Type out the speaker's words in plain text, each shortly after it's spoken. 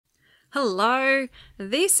Hello!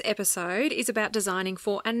 This episode is about designing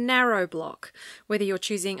for a narrow block. Whether you're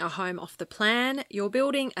choosing a home off the plan, you're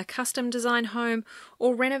building a custom design home,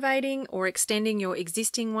 or renovating or extending your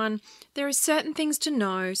existing one, there are certain things to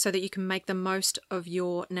know so that you can make the most of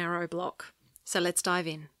your narrow block. So let's dive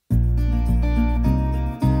in.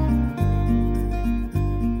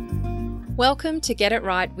 Welcome to Get It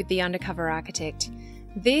Right with the Undercover Architect.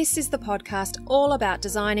 This is the podcast all about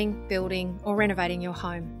designing, building, or renovating your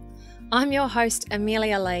home. I'm your host,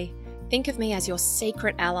 Amelia Lee. Think of me as your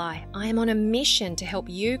secret ally. I am on a mission to help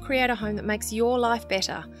you create a home that makes your life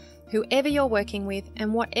better, whoever you're working with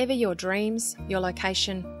and whatever your dreams, your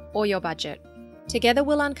location, or your budget. Together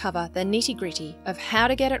we'll uncover the nitty-gritty of how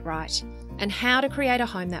to get it right and how to create a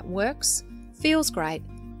home that works, feels great,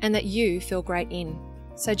 and that you feel great in.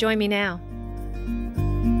 So join me now.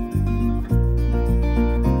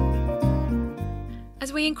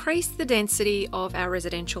 As we increase the density of our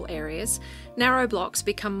residential areas, narrow blocks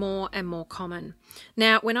become more and more common.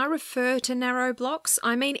 Now, when I refer to narrow blocks,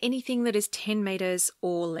 I mean anything that is 10 metres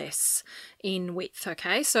or less in width,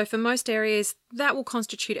 okay? So for most areas, that will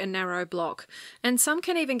constitute a narrow block. And some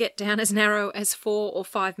can even get down as narrow as 4 or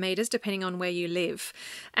 5 metres, depending on where you live.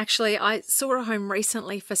 Actually, I saw a home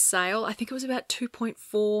recently for sale. I think it was about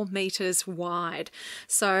 2.4 metres wide.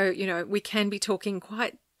 So, we can be talking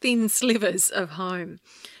quite thin slivers of home.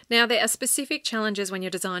 Now, there are specific challenges when you're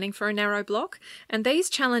designing for a narrow block, and these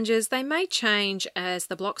challenges, they may change as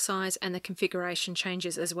the block size and the configuration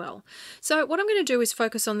changes as well. So what I'm going to do is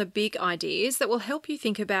focus on the big ideas that will help you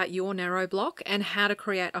think about your narrow block and how to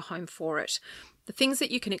create a home for it. The things that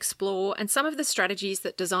you can explore and some of the strategies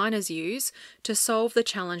that designers use to solve the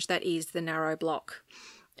challenge that is the narrow block.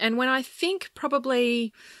 And when I think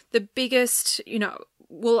probably the biggest,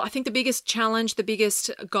 I think the biggest challenge, the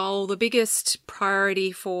biggest goal, the biggest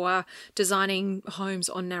priority for designing homes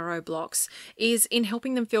on narrow blocks is in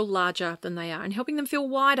helping them feel larger than they are and helping them feel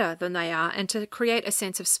wider than they are, and to create a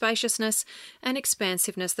sense of spaciousness and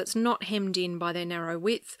expansiveness that's not hemmed in by their narrow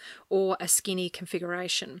width or a skinny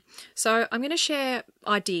configuration. So I'm going to share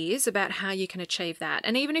ideas about how you can achieve that.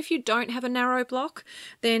 And even if you don't have a narrow block,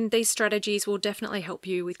 then these strategies will definitely help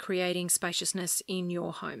you with creating spaciousness in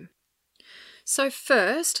your home. So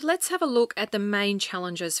first, let's have a look at the main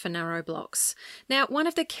challenges for narrow blocks. Now, one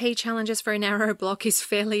of the key challenges for a narrow block is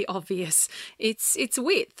fairly obvious. It's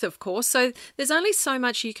width, of course. So there's only so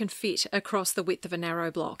much you can fit across the width of a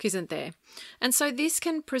narrow block, isn't there? And so this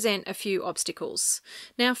can present a few obstacles.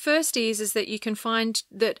 Now, first is that you can find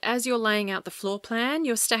that as you're laying out the floor plan,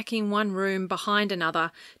 you're stacking one room behind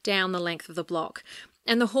another down the length of the block.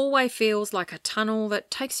 And the hallway feels like a tunnel that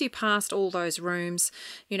takes you past all those rooms,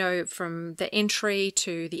 from the entry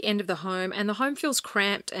to the end of the home, and the home feels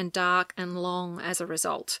cramped and dark and long as a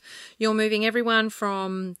result. You're moving everyone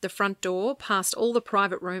from the front door past all the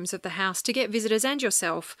private rooms of the house to get visitors and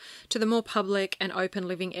yourself to the more public and open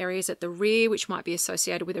living areas at the rear, which might be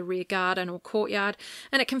associated with a rear garden or courtyard,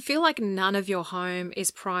 and it can feel like none of your home is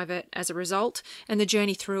private as a result, and the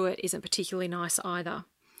journey through it isn't particularly nice either.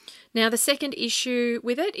 Now, the second issue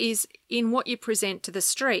with it is in what you present to the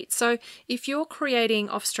street. So if you're creating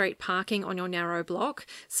off-street parking on your narrow block,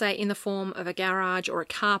 say in the form of a garage or a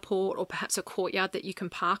carport or perhaps a courtyard that you can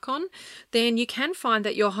park on, then you can find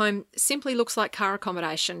that your home simply looks like car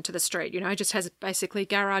accommodation to the street, just has basically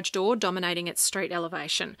garage door dominating its street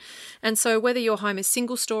elevation. And so whether your home is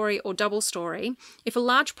single story or double story, if a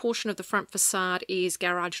large portion of the front facade is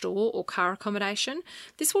garage door or car accommodation,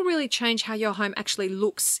 this will really change how your home actually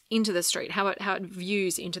looks into the street, how it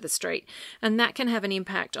views into the street. And that can have an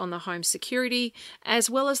impact on the home's security, as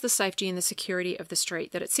well as the safety and the security of the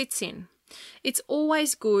street that it sits in. It's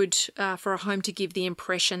always good for a home to give the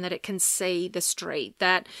impression that it can see the street,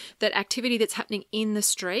 that activity that's happening in the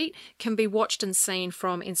street can be watched and seen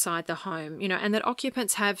from inside the home, and that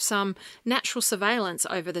occupants have some natural surveillance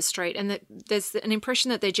over the street, and that there's an impression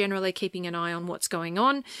that they're generally keeping an eye on what's going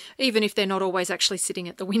on, even if they're not always actually sitting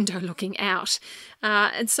at the window looking out.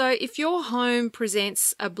 And so if your home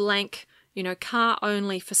presents a blank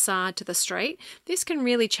car-only facade to the street, this can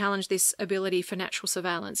really challenge this ability for natural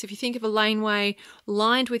surveillance. If you think of a laneway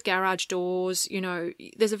lined with garage doors,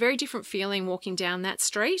 there's a very different feeling walking down that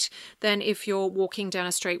street than if you're walking down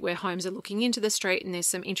a street where homes are looking into the street and there's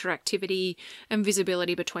some interactivity and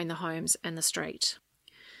visibility between the homes and the street.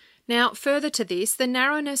 Now, further to this, the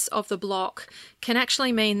narrowness of the block can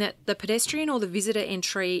actually mean that the pedestrian or the visitor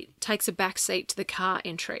entry takes a back seat to the car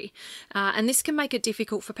entry. And this can make it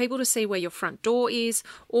difficult for people to see where your front door is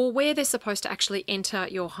or where they're supposed to actually enter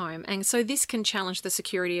your home. And so this can challenge the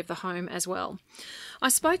security of the home as well. I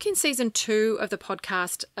spoke in season 2 of the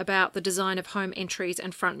podcast about the design of home entries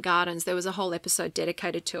and front gardens. There was a whole episode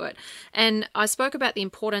dedicated to it. And I spoke about the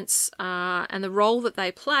importance and the role that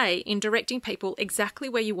they play in directing people exactly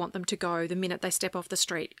where you want them to go the minute they step off the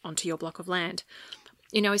street onto your block of land.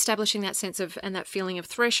 You know, establishing that sense of and that feeling of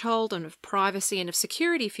threshold and of privacy and of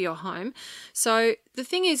security for your home. So the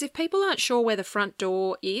thing is, if people aren't sure where the front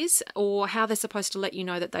door is or how they're supposed to let you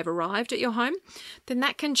know that they've arrived at your home, then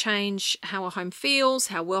that can change how a home feels,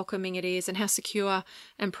 how welcoming it is, and how secure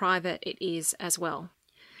and private it is as well.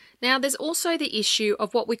 Now, there's also the issue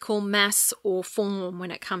of what we call mass or form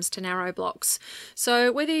when it comes to narrow blocks.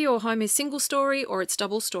 So whether your home is single story or it's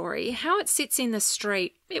double story, how it sits in the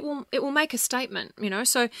street, it will make a statement, you know.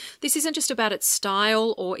 So this isn't just about its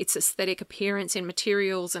style or its aesthetic appearance in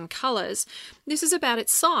materials and colours. This is about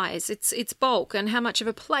its size, its bulk, and how much of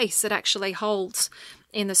a place it actually holds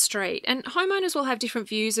in the street. And homeowners will have different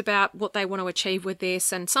views about what they want to achieve with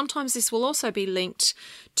this, and sometimes this will also be linked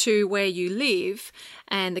to where you live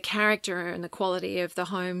and the character and the quality of the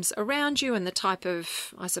homes around you and the type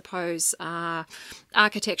of, I suppose,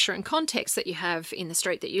 architecture and context that you have in the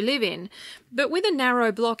street that you live in. But with a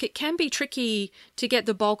narrow block, it can be tricky to get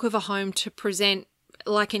the bulk of a home to present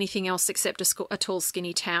like anything else except a tall,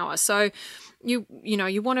 skinny tower. So you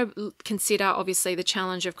want to consider obviously the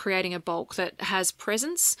challenge of creating a bulk that has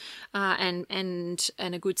presence and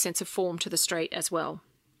a good sense of form to the street as well.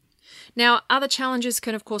 Now, other challenges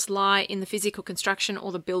can, of course, lie in the physical construction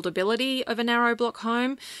or the buildability of a narrow block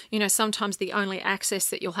home. You know, sometimes the only access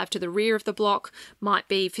that you'll have to the rear of the block might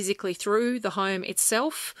be physically through the home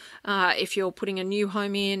itself. If you're putting a new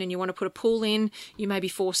home in and you want to put a pool in, you may be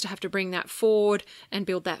forced to have to bring that forward and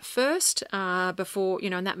build that first before, you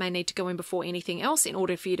know, and that may need to go in before anything else in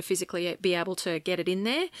order for you to physically be able to get it in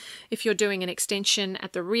there. If you're doing an extension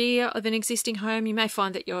at the rear of an existing home, you may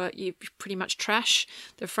find that you pretty much trash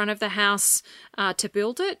the front of the house to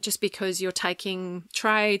build it, just because you're taking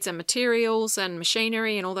trades and materials and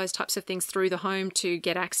machinery and all those types of things through the home to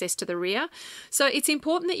get access to the rear. So it's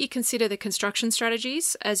important that you consider the construction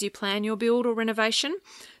strategies as you plan your build or renovation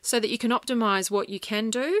so that you can optimize what you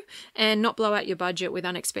can do and not blow out your budget with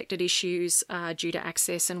unexpected issues due to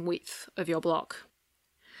access and width of your block.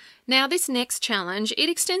 Now, this next challenge, it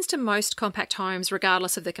extends to most compact homes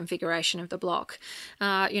regardless of the configuration of the block.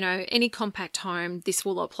 Any compact home this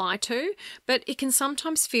will apply to, but it can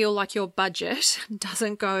sometimes feel like your budget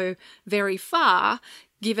doesn't go very far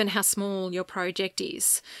given how small your project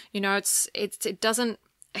is. You know, it doesn't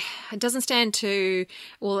stand to,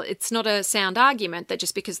 well, it's not a sound argument that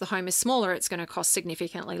just because the home is smaller, it's going to cost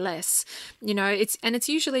significantly less. You know, it's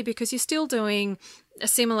usually because you're still doing a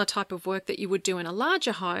similar type of work that you would do in a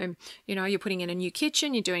larger home. You know, you're putting in a new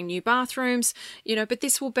kitchen, you're doing new bathrooms, you know, but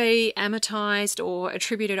this will be amortized or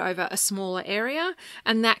attributed over a smaller area,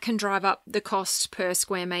 and that can drive up the cost per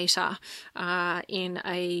square meter in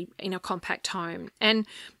a compact home. And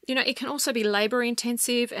you know, it can also be labour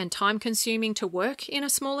intensive and time consuming to work in a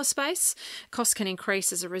smaller space. Costs can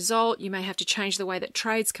increase as a result. You may have to change the way that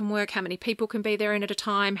trades can work, how many people can be there in at a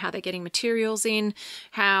time, how they're getting materials in,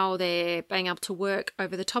 how they're being able to work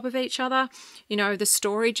over the top of each other, you know, the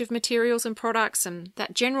storage of materials and products and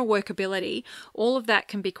that general workability. All of that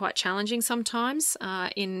can be quite challenging sometimes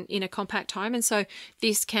in a compact home. And so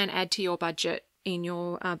this can add to your budget in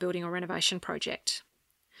your building or renovation project.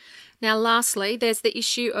 Now, lastly, there's the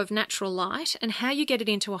issue of natural light and how you get it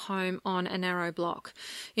into a home on a narrow block.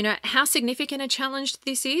 You know, how significant a challenge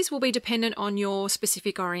this is will be dependent on your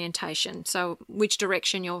specific orientation, so which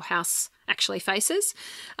direction your house actually faces,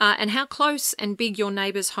 and how close and big your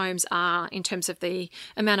neighbours' homes are in terms of the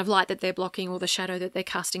amount of light that they're blocking or the shadow that they're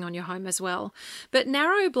casting on your home as well. But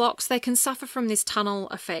narrow blocks, they can suffer from this tunnel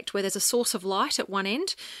effect where there's a source of light at one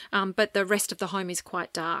end, but the rest of the home is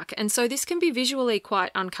quite dark. And so this can be visually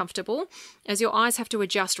quite uncomfortable as your eyes have to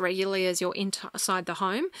adjust regularly as you're inside the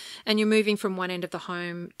home and you're moving from one end of the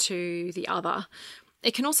home to the other.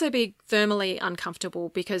 It can also be thermally uncomfortable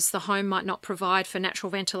because the home might not provide for natural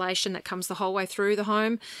ventilation that comes the whole way through the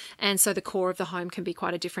home, and so the core of the home can be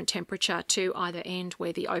quite a different temperature to either end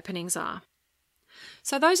where the openings are.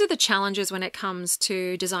 So those are the challenges when it comes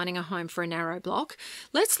to designing a home for a narrow block.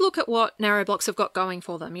 Let's look at what narrow blocks have got going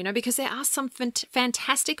for them, you know, because there are some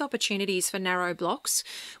fantastic opportunities for narrow blocks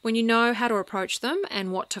when you know how to approach them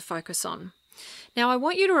and what to focus on. Now, I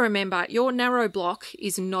want you to remember your narrow block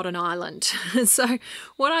is not an island. So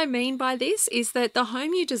what I mean by this is that the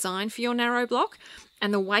home you design for your narrow block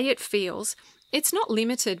and the way it feels, it's not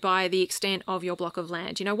limited by the extent of your block of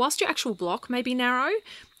land. Whilst your actual block may be narrow,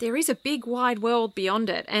 there is a big wide world beyond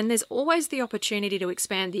it, and there's always the opportunity to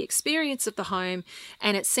expand the experience of the home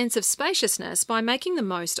and its sense of spaciousness by making the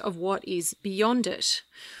most of what is beyond it.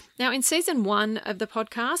 Now, in season 1 of the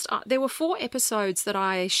podcast, there were 4 episodes that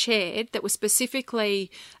I shared that were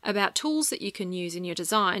specifically about tools that you can use in your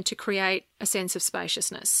design to create a sense of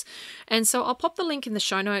spaciousness. And so I'll pop the link in the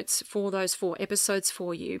show notes for those 4 episodes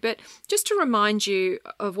for you. But just to remind you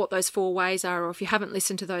of what those 4 ways are, or if you haven't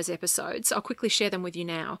listened to those episodes, I'll quickly share them with you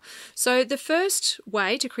now. So the first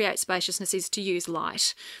way to create spaciousness is to use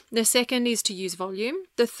light. The second is to use volume.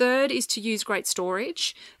 The third is to use great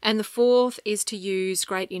storage. And the fourth is to use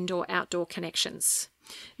great indoor-outdoor connections.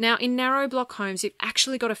 Now, in narrow block homes, you've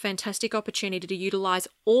actually got a fantastic opportunity to utilise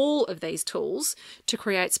all of these tools to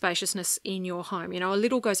create spaciousness in your home. A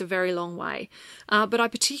little goes a very long way, but I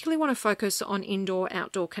particularly want to focus on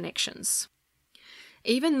indoor-outdoor connections.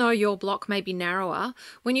 Even though your block may be narrower,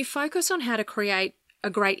 when you focus on how to create a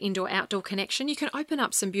great indoor-outdoor connection, you can open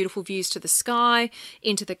up some beautiful views to the sky,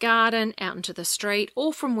 into the garden, out into the street,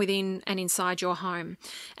 or from within and inside your home.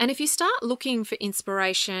 And if you start looking for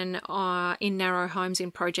inspiration in narrow homes in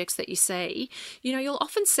projects that you see, you'll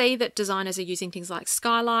often see that designers are using things like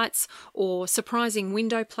skylights or surprising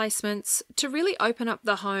window placements to really open up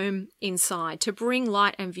the home inside, to bring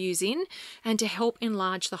light and views in, and to help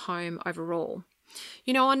enlarge the home overall.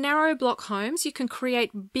 On narrow block homes, you can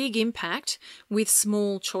create big impact with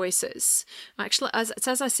small choices. Actually,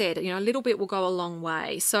 as I said, a little bit will go a long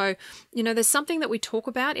way. So, there's something that we talk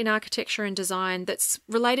about in architecture and design that's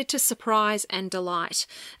related to surprise and delight.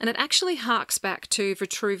 And it actually harks back to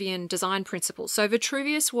Vitruvian design principles. So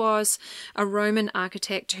Vitruvius was a Roman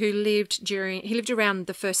architect who lived around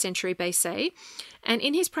the 1st century BC. And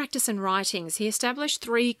in his practice and writings, he established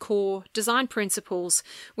 3 core design principles,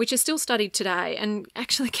 which are still studied today. And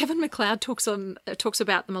actually, Kevin MacLeod talks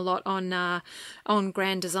about them a lot on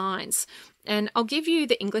Grand Designs. And I'll give you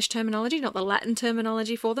the English terminology, not the Latin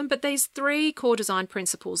terminology for them, but these 3 core design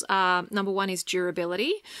principles are, number 1 is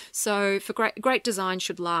durability. So for great design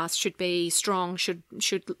should last, should be strong, should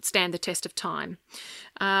stand the test of time.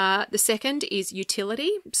 The second is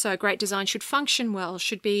utility. So great design should function well,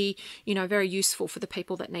 should be, very useful for the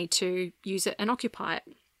people that need to use it and occupy it.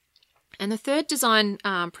 And the third design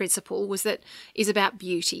principle is about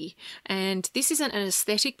beauty. And this isn't an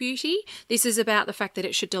aesthetic beauty. This is about the fact that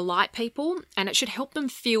it should delight people and it should help them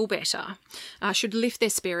feel better, should lift their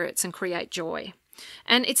spirits and create joy.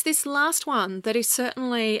 And it's this last one that is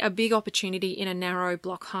certainly a big opportunity in a narrow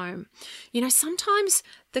block home. Sometimes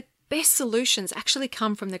the best solutions actually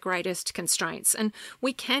come from the greatest constraints, and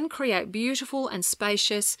we can create beautiful and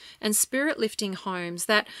spacious and spirit-lifting homes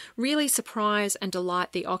that really surprise and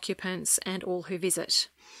delight the occupants and all who visit.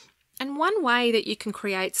 And one way that you can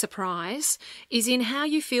create surprise is in how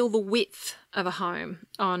you feel the width of a home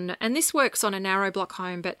and this works on a narrow block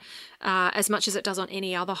home, but as much as it does on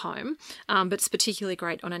any other home, but it's particularly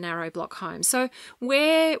great on a narrow block home. So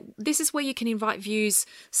this is where you can invite views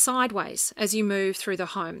sideways as you move through the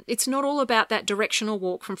home. It's not all about that directional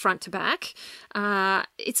walk from front to back.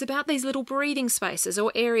 It's about these little breathing spaces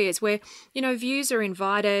or areas where, views are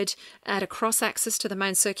invited at a cross axis to the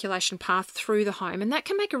main circulation path through the home. And that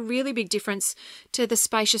can make a really big difference to the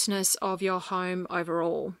spaciousness of your home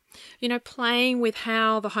overall. Playing with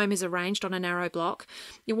how the home is arranged on a narrow block,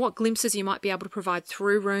 what glimpses you might be able to provide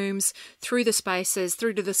through rooms, through the spaces,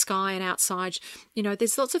 through to the sky and outside.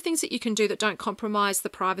 There's lots of things that you can do that don't compromise the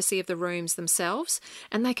privacy of the rooms themselves,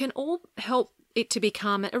 and they can all help it to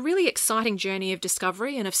become a really exciting journey of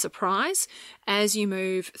discovery and of surprise as you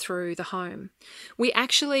move through the home. We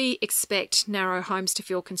actually expect narrow homes to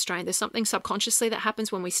feel constrained. There's something subconsciously that happens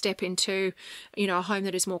when we step into, a home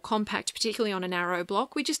that is more compact, particularly on a narrow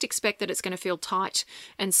block. We just expect that it's going to feel tight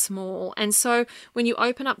and small. And so when you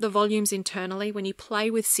open up the volumes internally, when you play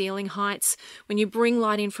with ceiling heights, when you bring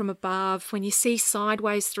light in from above, when you see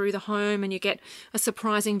sideways through the home and you get a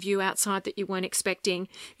surprising view outside that you weren't expecting,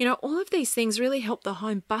 all of these things really help the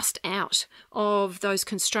home bust out of those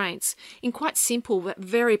constraints in quite simple but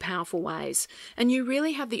very powerful ways. And you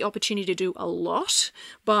really have the opportunity to do a lot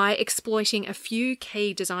by exploiting a few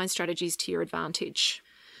key design strategies to your advantage.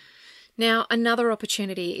 Now, another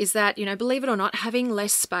opportunity is that, believe it or not, having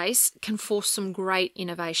less space can force some great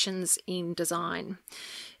innovations in design.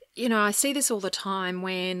 I see this all the time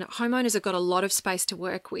when homeowners have got a lot of space to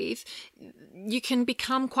work with. You can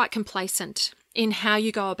become quite complacent in how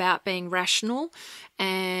you go about being rational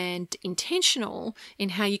and intentional in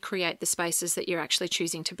how you create the spaces that you're actually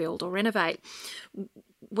choosing to build or renovate.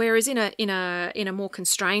 Whereas in a more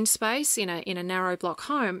constrained space, in a narrow block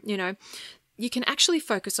home, you can actually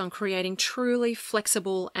focus on creating truly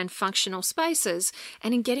flexible and functional spaces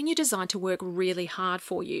and in getting your design to work really hard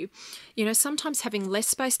for you. You know, sometimes having less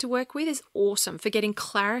space to work with is awesome for getting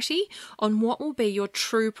clarity on what will be your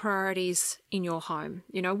true priorities in your home.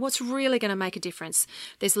 You know, what's really going to make a difference.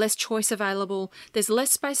 There's less choice available, there's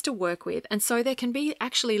less space to work with, and so there can be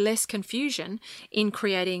actually less confusion in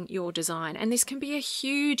creating your design. And this can be a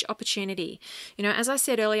huge opportunity. You know, as I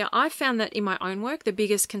said earlier, I've found that in my own work, the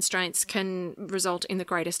biggest constraints can result in the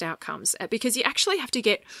greatest outcomes because you actually have to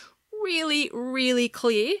get really, really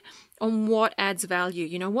clear on what adds value.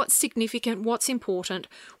 You know, what's significant, what's important,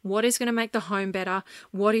 what is going to make the home better,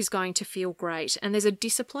 what is going to feel great. And there's a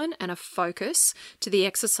discipline and a focus to the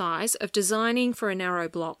exercise of designing for a narrow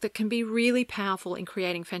block that can be really powerful in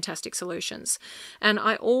creating fantastic solutions. And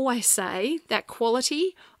I always say that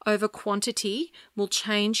quality over quantity will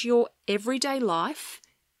change your everyday life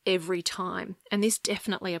every time. And this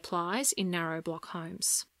definitely applies in narrow block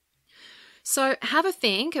homes. So have a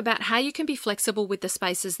think about how you can be flexible with the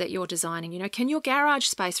spaces that you're designing. You know, can your garage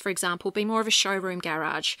space, for example, be more of a showroom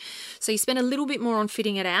garage? So you spend a little bit more on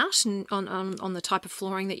fitting it out and on the type of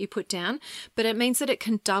flooring that you put down, but it means that it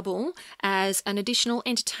can double as an additional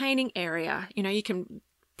entertaining area. You know, you can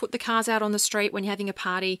put the cars out on the street when you're having a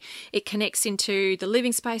party. It connects into the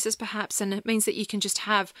living spaces perhaps, and it means that you can just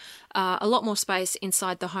have a lot more space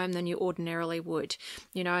inside the home than you ordinarily would,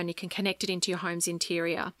 you know, and you can connect it into your home's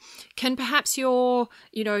interior. Can perhaps your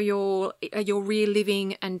rear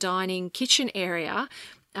living and dining kitchen area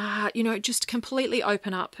just completely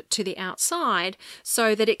open up to the outside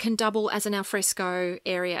so that it can double as an alfresco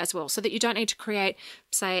area as well, so that you don't need to create,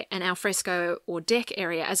 say, an alfresco or deck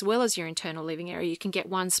area as well as your internal living area. You can get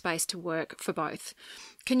one space to work for both.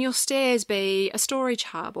 Can your stairs be a storage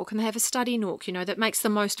hub, or can they have a study nook, you know, that makes the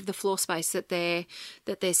most of the floor space that they're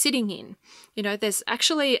sitting in? You know, there's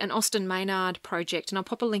actually an Austin Maynard project, and I'll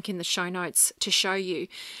pop a link in the show notes to show you.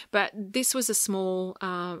 But this was a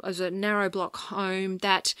narrow block home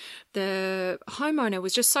that the homeowner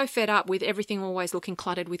was just so fed up with everything always looking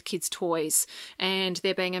cluttered with kids' toys, and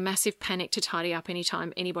there being a massive panic to tidy up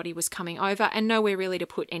anytime anybody was coming over, and nowhere really to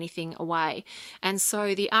put anything away. And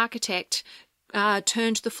so the architect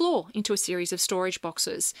turned the floor into a series of storage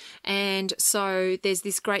boxes. And so there's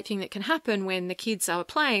this great thing that can happen when the kids are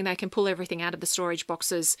playing. They can pull everything out of the storage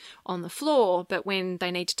boxes on the floor, but when they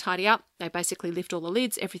need to tidy up, they basically lift all the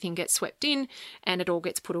lids, everything gets swept in, and it all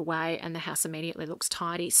gets put away, and the house immediately looks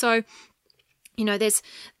tidy. So, you know, there's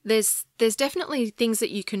definitely things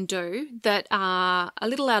that you can do that are a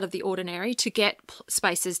little out of the ordinary to get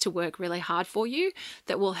spaces to work really hard for you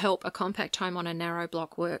that will help a compact home on a narrow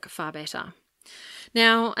block work far better.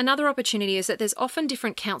 Now, another opportunity is that there's often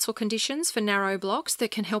different council conditions for narrow blocks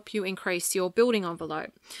that can help you increase your building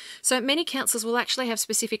envelope. So many councils will actually have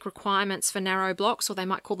specific requirements for narrow blocks, or they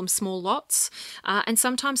might call them small lots, and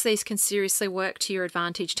sometimes these can seriously work to your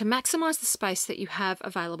advantage to maximise the space that you have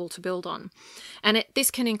available to build on. And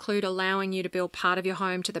this can include allowing you to build part of your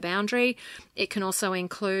home to the boundary. It can also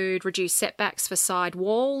include reduced setbacks for side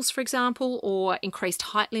walls, for example, or increased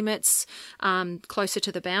height limits closer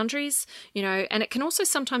to the boundaries, you know, and it can also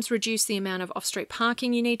sometimes reduce the amount of off-street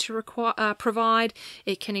parking you need to provide.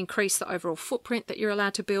 It can increase the overall footprint that you're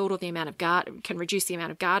allowed to build, or the amount of can reduce the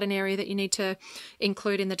amount of garden area that you need to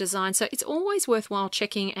include in the design. So it's always worthwhile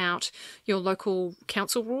checking out your local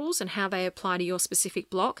council rules and how they apply to your specific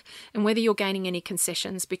block, and whether you're gaining any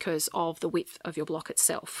concessions because of the width of your block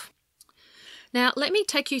itself. Now, let me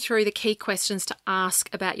take you through the key questions to ask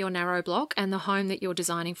about your narrow block and the home that you're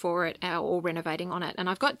designing for it or renovating on it. And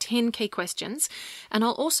I've got 10 key questions. And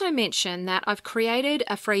I'll also mention that I've created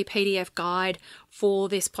a free PDF guide for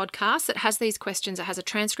this podcast that has these questions. It has a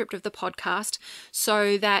transcript of the podcast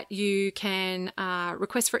so that you can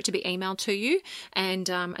request for it to be emailed to you, and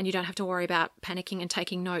you don't have to worry about panicking and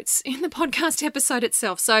taking notes in the podcast episode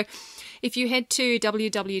itself. So if you head to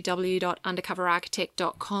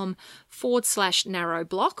www.undercoverarchitect.com/narrow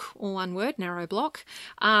block, all one word, narrow block,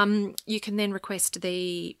 you can then request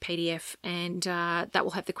the PDF, and that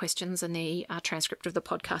will have the questions and the transcript of the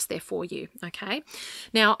podcast there for you. Okay.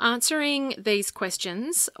 Now, answering these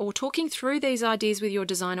questions or talking through these ideas with your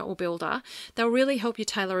designer or builder, they'll really help you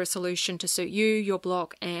tailor a solution to suit you, your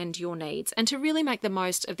block, and your needs, and to really make the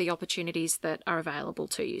most of the opportunities that are available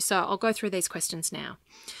to you. So I'll go through these questions now.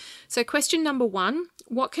 So question number 1,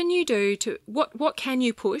 what can you do to what can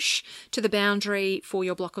you push to the boundary for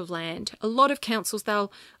your block of land? A lot of councils, they'll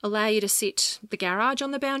allow you to sit the garage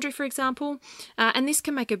on the boundary, for example, and this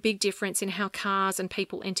can make a big difference in how cars and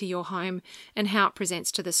people enter your home and how it presents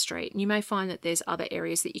to the street. And you may find that there's other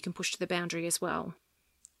areas that you can push to the boundary as well.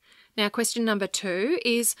 Now, question number 2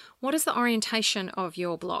 is, what is the orientation of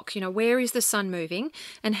your block? Where is the sun moving,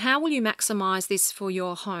 and how will you maximise this for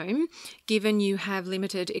your home, given you have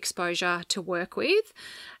limited exposure to work with?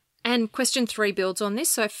 And question 3 builds on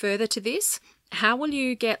this. So further to this, how will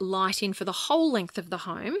you get light in for the whole length of the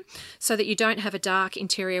home so that you don't have a dark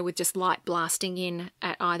interior with just light blasting in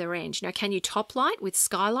at either end? Can you top light with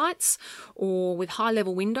skylights or with high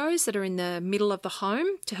level windows that are in the middle of the home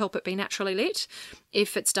to help it be naturally lit?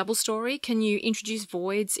 If it's double story, can you introduce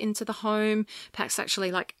voids into the home, perhaps actually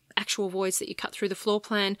like actual voids that you cut through the floor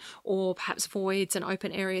plan, or perhaps voids and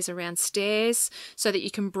open areas around stairs so that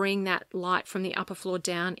you can bring that light from the upper floor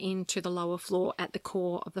down into the lower floor at the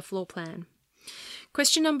core of the floor plan?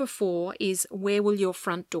 Question number 4 is, where will your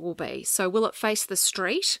front door be? So will it face the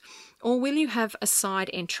street, or will you have a side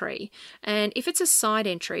entry? And if it's a side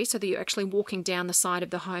entry, so that you're actually walking down the side of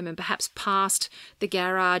the home and perhaps past the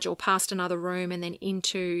garage or past another room and then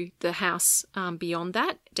into the house beyond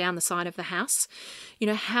that, down the side of the house,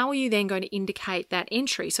 how are you then going to indicate that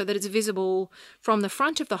entry so that it's visible from the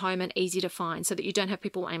front of the home and easy to find, so that you don't have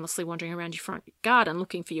people aimlessly wandering around your front garden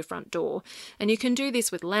looking for your front door? And you can do this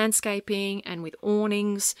with landscaping and with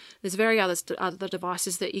awnings. There's other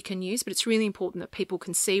devices that you can use, but it's really important that people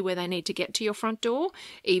can see where they need to get to your front door,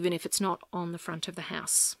 even if it's not on the front of the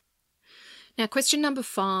house. Now, question number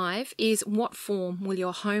 5 is, what form will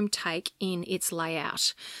your home take in its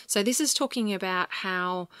layout? So this is talking about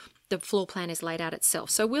how the floor plan is laid out itself.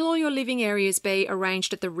 So will all your living areas be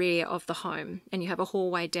arranged at the rear of the home and you have a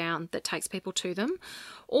hallway down that takes people to them?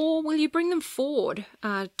 Or will you bring them forward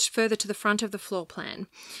further to the front of the floor plan?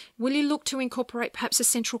 Will you look to incorporate perhaps a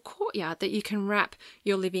central courtyard that you can wrap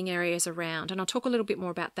your living areas around? And I'll talk a little bit more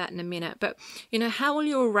about that in a minute. But, how will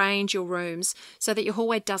you arrange your rooms so that your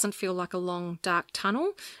hallway doesn't feel like a long, dark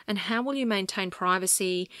tunnel? And how will you maintain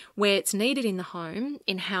privacy where it's needed in the home,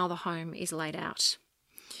 in how the home is laid out?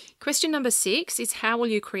 Question number 6 is, how will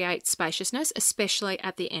you create spaciousness, especially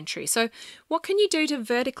at the entry? So what can you do to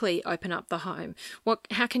vertically open up the home?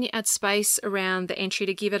 How can you add space around the entry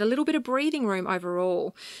to give it a little bit of breathing room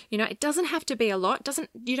overall? It doesn't have to be a lot.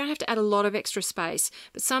 You don't have to add a lot of extra space,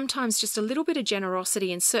 but sometimes just a little bit of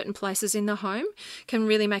generosity in certain places in the home can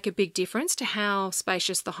really make a big difference to how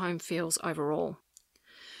spacious the home feels overall.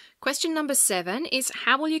 Question number 7 is,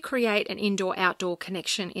 how will you create an indoor-outdoor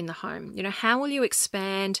connection in the home? How will you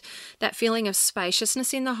expand that feeling of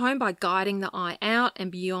spaciousness in the home by guiding the eye out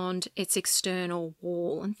and beyond its external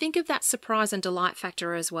wall? And think of that surprise and delight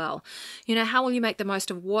factor as well. How will you make the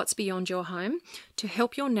most of what's beyond your home to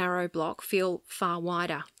help your narrow block feel far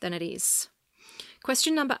wider than it is?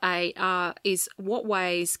 Question number 8 is, what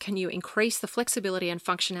ways can you increase the flexibility and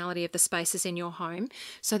functionality of the spaces in your home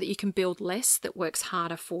so that you can build less that works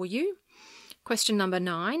harder for you? Question number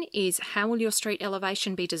 9 is, how will your street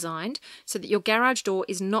elevation be designed so that your garage door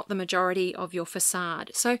is not the majority of your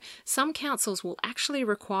facade? So some councils will actually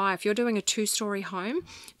require, if you're doing a 2-story home,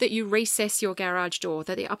 that you recess your garage door,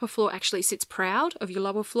 that the upper floor actually sits proud of your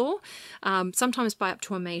lower floor, sometimes by up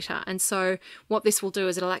to 1 metre. And so what this will do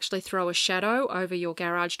is it'll actually throw a shadow over your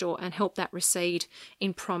garage door and help that recede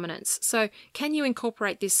in prominence. So can you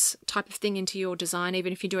incorporate this type of thing into your design,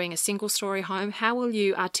 even if you're doing a 1-story home? How will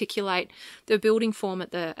you articulate the building form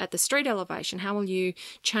at the street elevation? How will you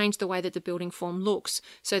change the way that the building form looks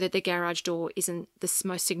so that the garage door isn't the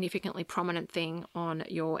most significantly prominent thing on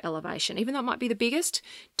your elevation? Even though it might be the biggest,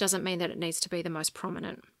 doesn't mean that it needs to be the most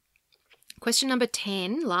prominent. Question number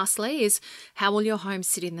 10, lastly, is, how will your home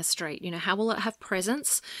sit in the street? How will it have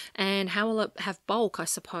presence, and how will it have bulk, I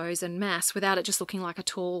suppose, and mass without it just looking like a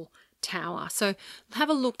tall tower? So have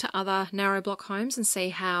a look to other narrow block homes and see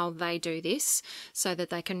how they do this so that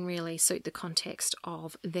they can really suit the context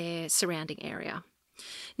of their surrounding area.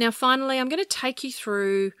 Now, finally, I'm going to take you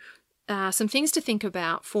through some things to think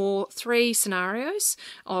about for 3 scenarios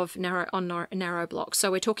of narrow blocks.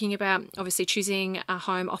 So we're talking about obviously choosing a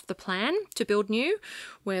home off the plan to build new.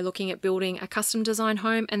 We're looking at building a custom design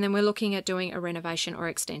home, and then we're looking at doing a renovation or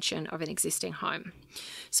extension of an existing home.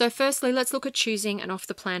 So firstly, let's look at choosing an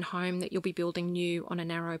off-the-plan home that you'll be building new on a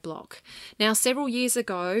narrow block. Now, several years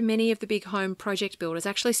ago, many of the big home project builders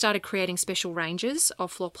actually started creating special ranges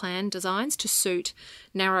of floor plan designs to suit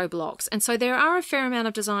narrow blocks. And so there are a fair amount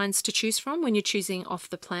of designs to choose from when you're choosing off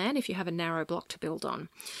the plan if you have a narrow block to build on.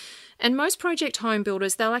 And most project home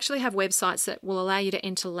builders, they'll actually have websites that will allow you to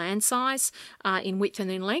enter land size in width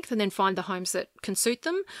and in length, and then find the homes that can suit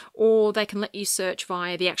them, or they can let you search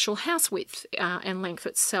via the actual house width and length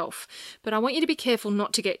itself. But I want you to be careful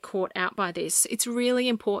not to get caught out by this. It's really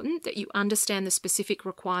important that you understand the specific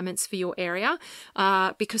requirements for your area,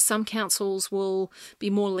 because some councils will be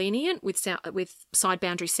more lenient with side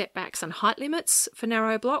boundary setbacks and height limits for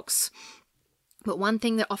narrow blocks. But one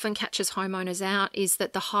thing that often catches homeowners out is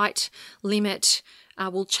that the height limit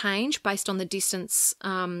will change based on the distance.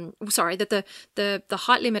 That the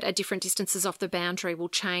height limit at different distances off the boundary will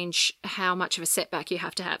change how much of a setback you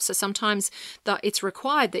have to have. So sometimes it's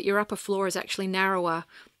required that your upper floor is actually narrower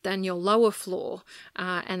than your lower floor,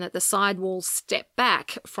 and that the side walls step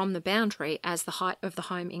back from the boundary as the height of the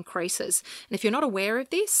home increases. And if you're not aware of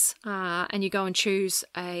this, and you go and choose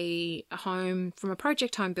a home from a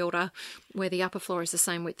project home builder where the upper floor is the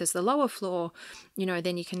same width as the lower floor,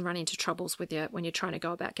 then you can run into troubles when you're trying to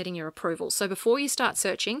go about getting your approval. So before you start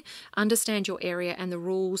searching, understand your area and the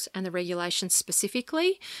rules and the regulations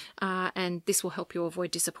specifically, and this will help you avoid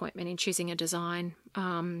disappointment in choosing a design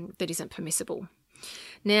that isn't permissible.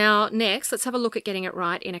 Now, next, let's have a look at getting it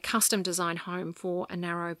right in a custom design home for a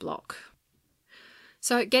narrow block.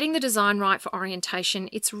 So getting the design right for orientation,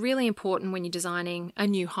 it's really important when you're designing a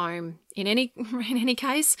new home in any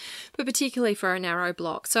case, but particularly for a narrow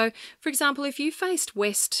block. So, for example, if you faced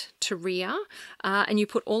west to rear and you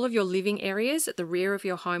put all of your living areas at the rear of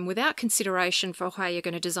your home without consideration for how you're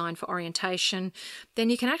going to design for orientation, then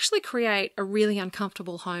you can actually create a really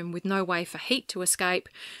uncomfortable home with no way for heat to escape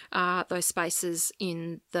those spaces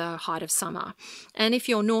in the height of summer. And if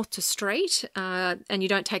you're north to street and you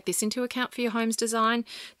don't take this into account for your home's design,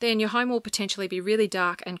 then your home will potentially be really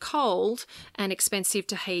dark and cold and expensive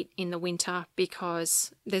to heat in the winter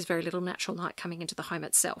because there's very little natural light coming into the home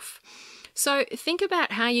itself. So think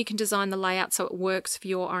about how you can design the layout so it works for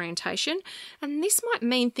your orientation, and this might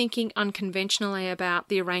mean thinking unconventionally about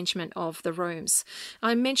the arrangement of the rooms.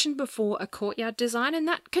 I mentioned before a courtyard design, and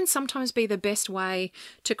that can sometimes be the best way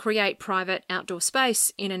to create private outdoor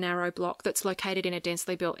space in a narrow block that's located in a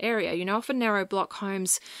densely built area. Often narrow block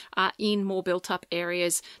homes are in more built up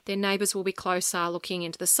areas. Their neighbours will be closer, looking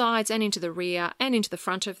into the sides and into the rear and into the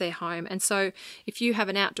front of their home. And so if you have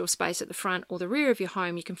an outdoor space at the front or the rear of your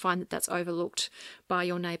home, you can find that that's overlooked by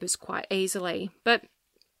your neighbours quite easily. But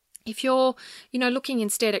if you're, looking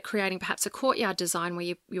instead at creating perhaps a courtyard design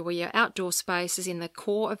where your outdoor space is in the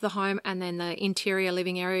core of the home and then the interior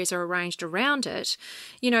living areas are arranged around it,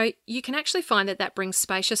 you can actually find that brings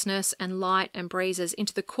spaciousness and light and breezes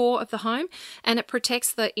into the core of the home, and it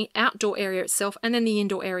protects the outdoor area itself and then the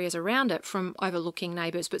indoor areas around it from overlooking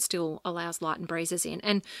neighbours, but still allows light and breezes in.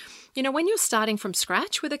 And when you're starting from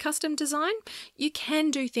scratch with a custom design, you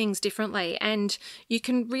can do things differently and you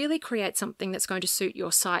can really create something that's going to suit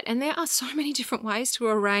your site. And there are so many different ways to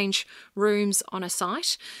arrange rooms on a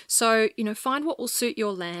site. So, find what will suit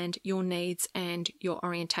your land, your needs, and your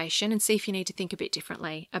orientation, and see if you need to think a bit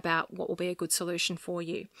differently about what will be a good solution for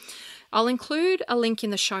you. I'll include a link in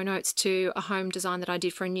the show notes to a home design that I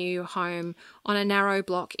did for a new home on a narrow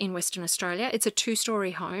block in Western Australia. It's a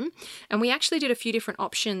 2-story home, and we actually did a few different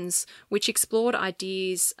options which explored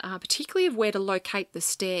ideas, particularly of where to locate the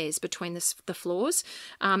stairs between the floors,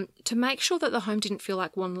 to make sure that the home didn't feel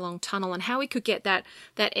like one long tunnel, and how we could get that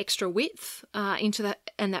extra width into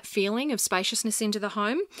that feeling of spaciousness into the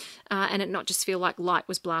home, and it not just feel like light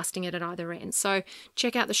was blasting it at either end. So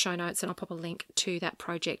check out the show notes and I'll pop a link to that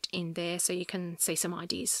project in there so you can see some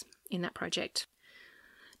ideas in that project.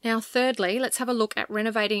 Now, thirdly, let's have a look at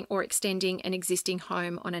renovating or extending an existing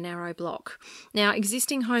home on a narrow block. Now,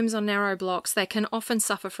 existing homes on narrow blocks, they can often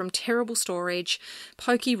suffer from terrible storage,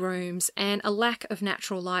 pokey rooms, and a lack of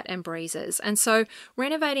natural light and breezes. And so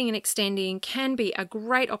renovating and extending can be a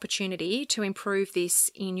great opportunity to improve this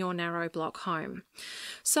in your narrow block home.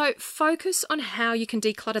 So focus on how you can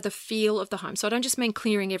declutter the feel of the home. So I don't just mean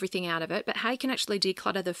clearing everything out of it, but how you can actually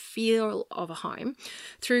declutter the feel of a home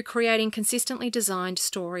through creating consistently designed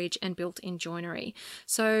storage and built-in joinery.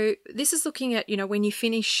 So this is looking at, when you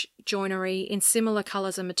finish joinery in similar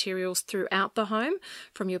colours and materials throughout the home,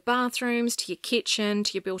 from your bathrooms to your kitchen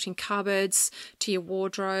to your built-in cupboards to your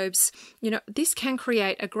wardrobes. This can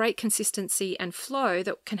create a great consistency and flow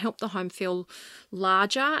that can help the home feel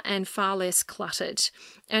larger and far less cluttered.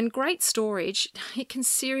 And great storage, it can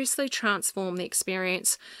seriously transform the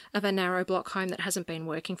experience of a narrow block home that hasn't been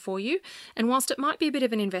working for you. And whilst it might be a bit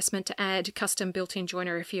of an investment to add custom built-in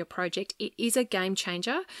joinery for your project, it is a game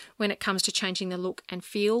changer when it comes to changing the look and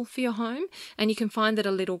feel for your home, and you can find that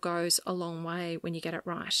a little goes a long way when you get it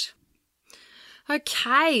right.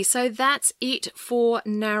 Okay, so that's it for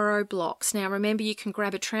narrow blocks. Now remember, you can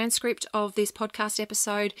grab a transcript of this podcast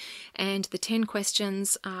episode and the 10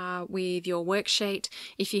 questions with your worksheet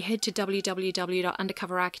if you head to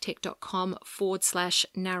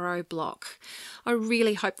www.undercoverarchitect.com/narrow block. I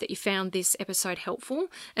really hope that you found this episode helpful,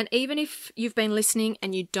 and even if you've been listening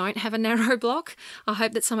and you don't have a narrow block, I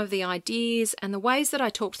hope that some of the ideas and the ways that I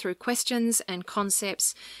talked through questions and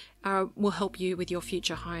concepts will help you with your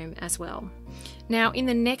future home as well. Now, in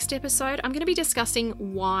the next episode, I'm going to be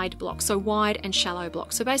discussing wide blocks, so wide and shallow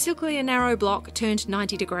blocks. So basically a narrow block turned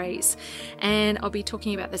 90 degrees. And I'll be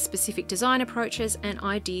talking about the specific design approaches and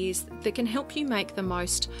ideas that can help you make the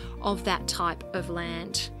most of that type of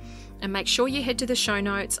land. And make sure you head to the show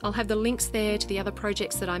notes. I'll have the links there to the other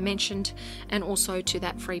projects that I mentioned and also to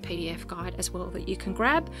that free PDF guide as well that you can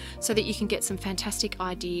grab so that you can get some fantastic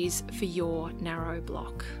ideas for your narrow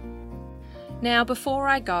block. Now, before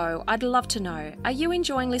I go, I'd love to know, are you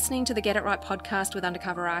enjoying listening to the Get It Right podcast with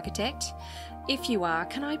Undercover Architect? If you are,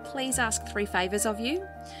 can I please ask 3 favours of you?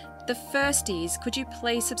 The first is, could you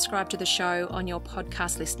please subscribe to the show on your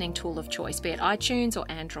podcast listening tool of choice, be it iTunes or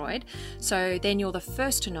Android, so then you're the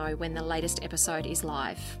first to know when the latest episode is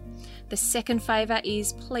live. The second favour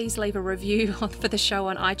is please leave a review for the show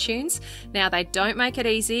on iTunes. Now, they don't make it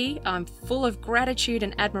easy. I'm full of gratitude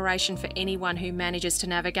and admiration for anyone who manages to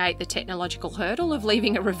navigate the technological hurdle of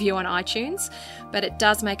leaving a review on iTunes, but it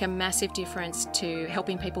does make a massive difference to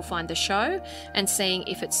helping people find the show and seeing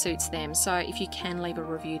if it suits them. So if you can leave a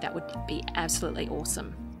review, that would be absolutely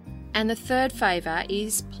awesome. And the third favour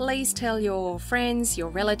is please tell your friends, your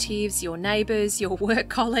relatives, your neighbours, your work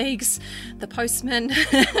colleagues, the postman,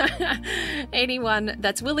 anyone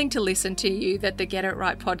that's willing to listen to you that the Get It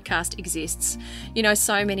Right podcast exists. You know,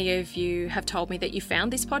 so many of you have told me that you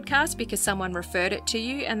found this podcast because someone referred it to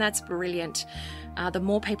you, and that's brilliant. The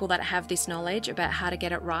more people that have this knowledge about how to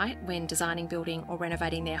get it right when designing, building or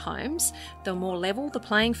renovating their homes, the more level the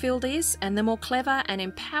playing field is and the more clever and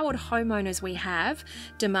empowered homeowners we have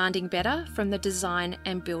demanding better from the design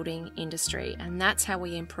and building industry. And that's how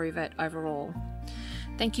we improve it overall.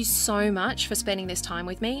 Thank you so much for spending this time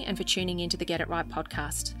with me and for tuning into the Get It Right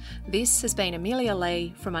podcast. This has been Amelia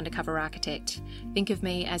Lee from Undercover Architect. Think of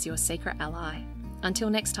me as your secret ally.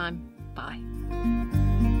 Until next time, bye.